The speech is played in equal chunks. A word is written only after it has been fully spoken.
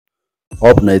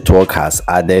Up Network has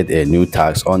added a new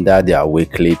task under their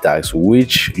weekly task,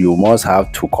 which you must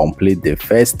have to complete the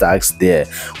first task there,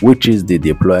 which is the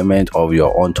deployment of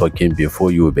your own token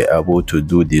before you will be able to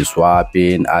do the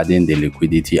swapping, adding the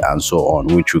liquidity and so on,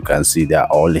 which you can see they're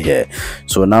all here.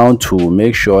 So now to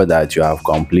make sure that you have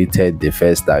completed the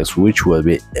first task, which will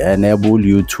be enable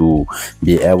you to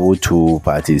be able to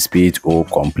participate or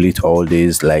complete all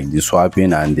these like the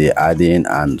swapping and the adding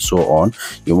and so on,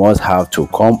 you must have to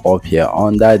come up here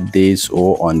under this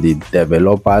or on the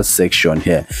developers section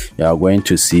here. You are going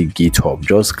to see GitHub.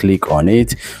 Just click on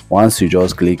it. Once you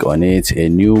just click on it, a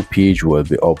new page will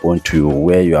be open to you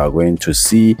where you are going to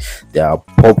see there are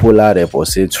popular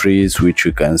repositories, which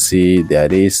you can see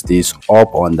there is this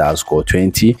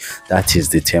up_20. That is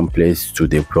the template to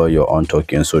deploy your own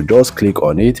token. So just click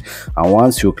on it, and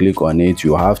once you click on it,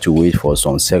 you have to wait for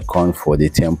some seconds for the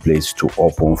template to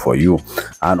open for you.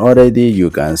 And already you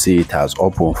can see it has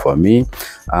opened for me.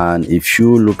 And if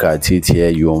you look at it here,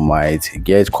 you might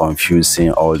get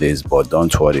confusing all this, but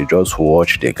don't worry, just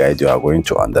watch the guide, you are going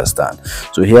to understand.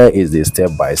 So here is the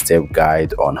step-by-step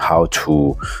guide on how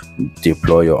to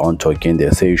deploy your own token. They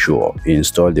say you should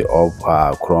install the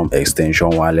Chrome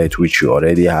extension wallet, which you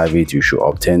already have it. You should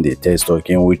obtain the test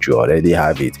token, which you already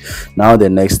have it. Now the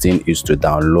next thing is to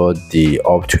download the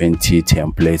OP20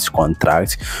 template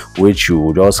contract, which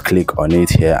you just click on it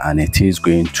here, and it is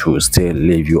going to still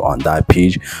leave you on that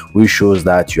page, which shows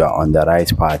that you are on the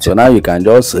right path. So now you can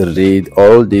just read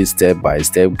all this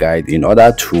step-by-step guide in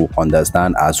order to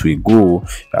understand as we go.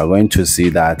 You are going to see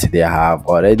that they have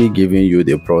already given you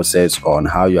the process on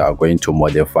how you are going to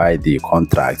modify the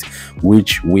contract,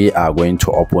 which we are going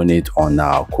to open it on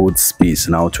our code space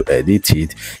now to edit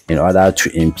it in order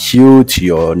to impute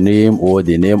your name or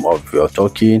the name of your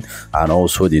token and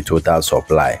also the total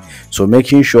supply. So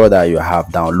making sure that you have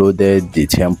downloaded the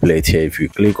template here, if you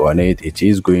click on it, it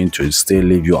is going to still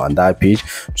leave you on that page.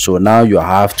 So now you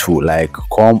have to like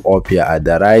come up here at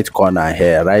the right corner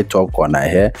here, right top corner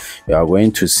here, you are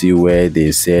going to see where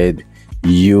they said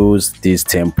use this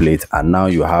template, and now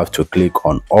you have to click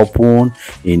on open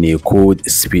in a code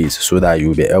space so that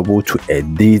you'll be able to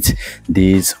edit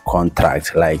this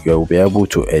contract. Like you'll be able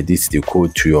to edit the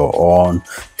code to your own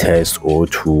test or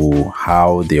to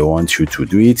how they want you to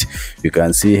do it. You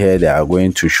can see here they are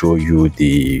going to show you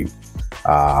the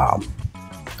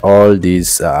all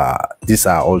these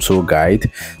are also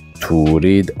guide to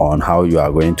read on how you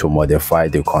are going to modify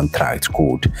the contract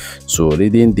code. So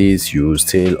reading this, you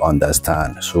still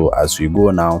understand. So as we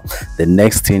go now, the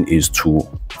next thing is to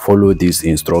follow this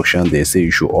instruction. They say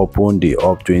you should open the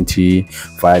OP20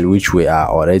 file, which we are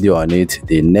already on it.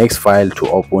 The next file to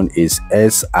open is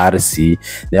SRC.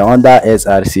 Then under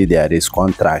SRC there is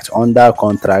contract. Under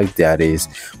contract there is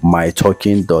my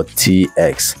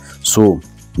token.tx. So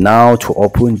now to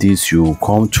open this, you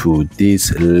come to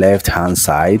this left hand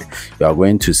side, you are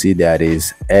going to see there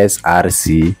is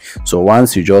SRC. So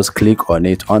once you just click on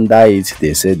it, under it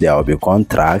they say there will be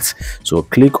contracts. So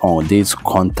click on this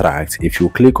contract. If you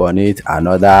click on it,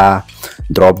 another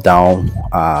drop down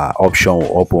option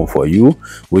will open for you,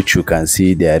 which you can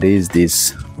see there is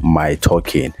this my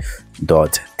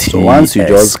token.tx. So once you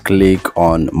just click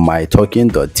on my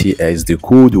token.tx, the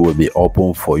code will be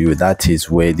open for you. That is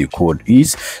where the code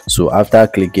is. So after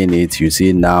clicking it, you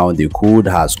see now the code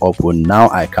has opened. Now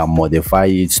I can modify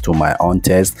it to my own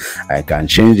test. I can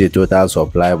change the total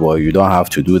supply, but you don't have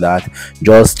to do that.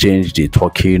 Just change the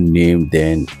token name,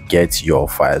 then get your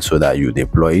file so that you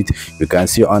deploy it. You can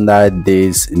see under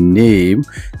this name,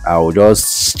 I will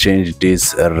just change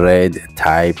this red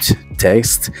typed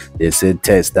text. They said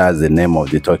test, that's the name of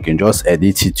the token. Just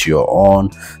edit it to your own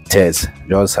test.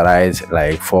 Just write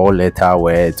like 4-letter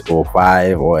word or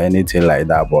 5 or anything like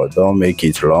that, but don't make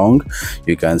it long.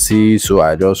 You can see, so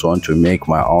I just want to make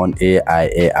my own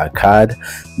AIA card.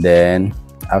 Then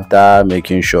after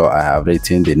making sure I have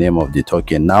written the name of the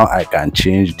token, now I can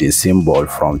change the symbol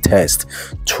from test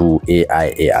to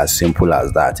AIA, as simple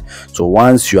as that. So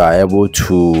once you are able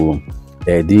to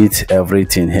edit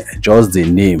everything, just the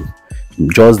name,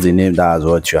 that's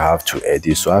what you have to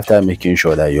edit. So after making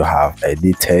sure that you have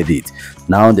edited it,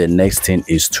 now the next thing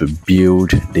is to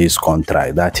build this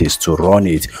contract, that is to run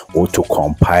it or to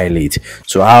compile it.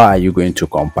 So how are you going to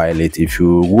compile it? If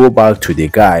you go back to the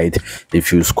guide,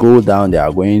 if you scroll down, they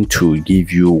are going to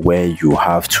give you where you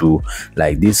have to,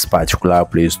 like this particular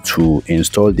place, to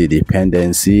install the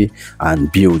dependency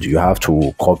and build. You have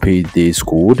to copy this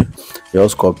code.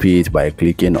 Just copy it by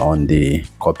clicking on the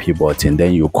copy button.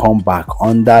 Then you come back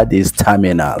under this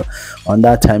terminal.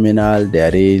 Under terminal,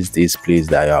 there is this place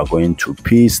that you are going to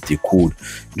paste the code.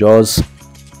 Just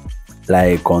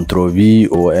like Ctrl V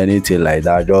or anything like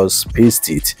that, just paste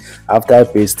it. After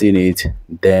pasting it,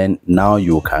 then now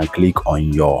you can click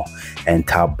on your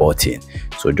enter button.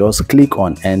 So just click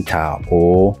on enter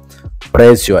or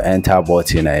press your enter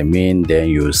button, then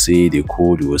you see the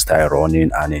code will start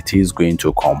running, and it is going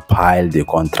to compile the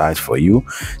contract for you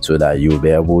so that you'll be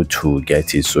able to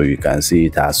get it. So you can see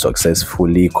it has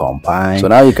successfully compiled. So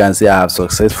now you can see I have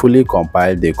successfully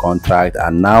compiled the contract,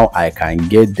 and now I can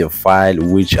get the file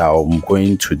which I'm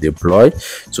going to deploy.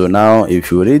 So now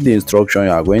if you read the instruction,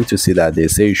 you are going to see that they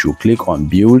say you should click on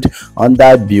build. On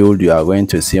that build, you are going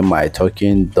to see my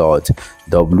token.wasm.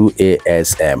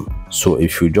 So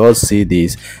if you just see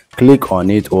this, click on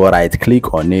it or right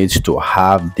click on it to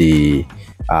have the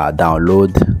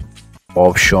download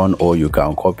option, or you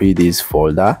can copy this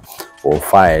folder or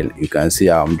file. You can see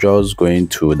I'm just going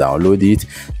to download it.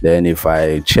 Then if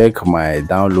I check my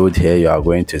download here, you are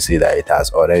going to see that it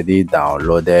has already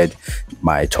downloaded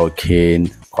my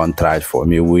token contract for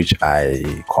me, which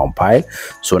I compile.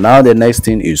 So now the next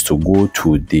thing is to go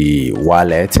to the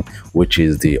wallet, which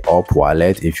is the up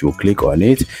wallet. If you click on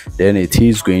it, then it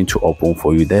is going to open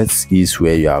for you. That is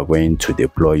where you are going to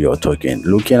deploy your token.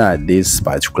 Looking at this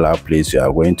particular place, you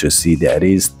are going to see there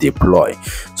is deploy.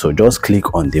 So just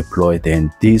click on deploy,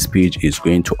 then this page is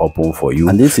going to open for you,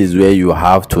 and this is where you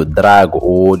have to drag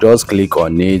or just click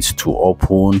on it to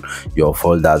open your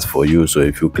folders for you. So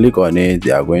if you click on it,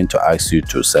 they are going to ask you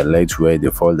to select where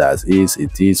the folders is.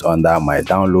 It is under my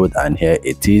download, and here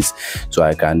it is. So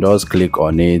I can just click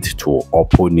on it to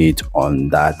open it on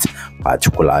that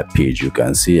particular page. You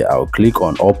can see I'll click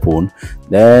on open.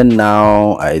 Then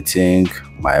now I think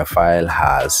my file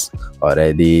has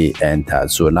already entered.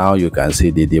 So now you can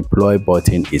see the deploy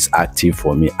button is active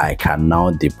for me. I can now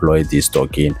deploy this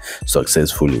token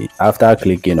successfully. After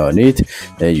clicking on it,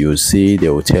 then you see they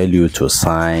will tell you to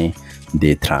sign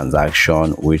the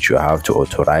transaction, which you have to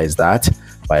authorize that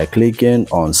by clicking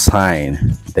on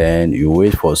sign. Then you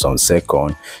wait for some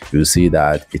seconds. You see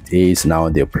that it is now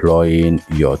deploying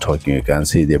your token. You can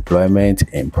see deployment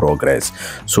in progress.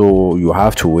 So you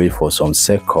have to wait for some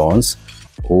seconds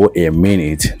or a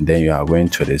minute, then you are going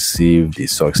to receive the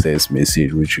success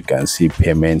message, which you can see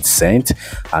payment sent.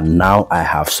 And now I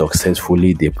have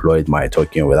successfully deployed my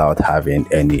token without having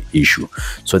any issue.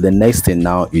 So the next thing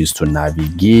now is to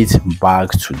navigate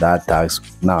back to that task.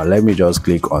 Now let me just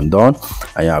click on done,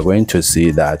 and you are going to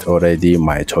see that already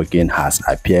my token has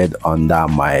appeared under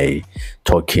my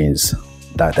tokens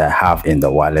that I have in the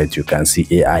wallet. You can see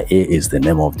AIA is the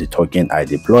name of the token I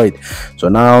deployed. So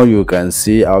now you can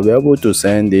see I'll be able to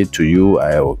send it to you.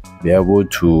 I'll be able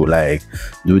to like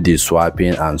do the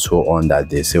swapping and so on that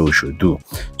they say we should do.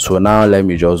 So now let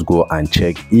me just go and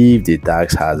check if the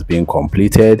task has been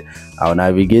completed. I'll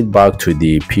navigate back to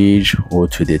the page or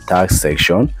to the task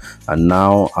section, and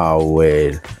now I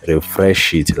will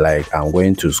refresh it. Like I'm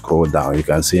going to scroll down. You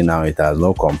can see now it has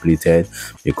not completed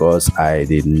because I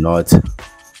did not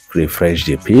refresh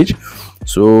the page.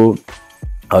 So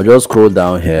I'll just scroll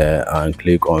down here and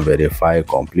click on verify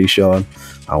completion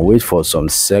and wait for some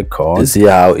seconds to see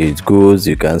how it goes.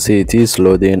 You can see it is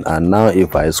loading, and now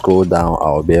if I scroll down,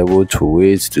 I'll be able to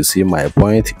wait to see my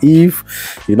point.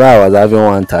 If you know I was having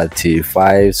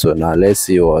 135, so now let's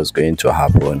see what's going to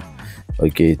happen.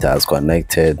 Okay, it has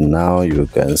connected. Now you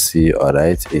can see, all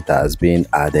right, it has been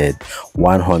added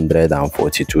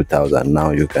 142,000.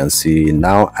 Now you can see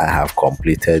now I have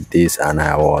completed this and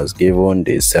I was given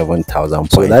the 7,000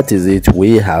 points. So that is it.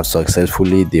 We have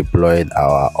successfully deployed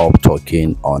our up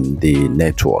token on the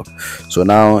network. So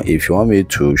now if you want me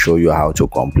to show you how to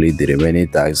complete the remaining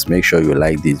tasks, make sure you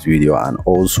like this video and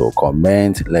also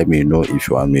comment. Let me know if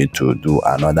you want me to do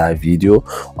another video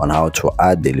on how to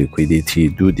add the liquidity,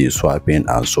 do the swapping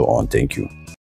and so on. Thank you.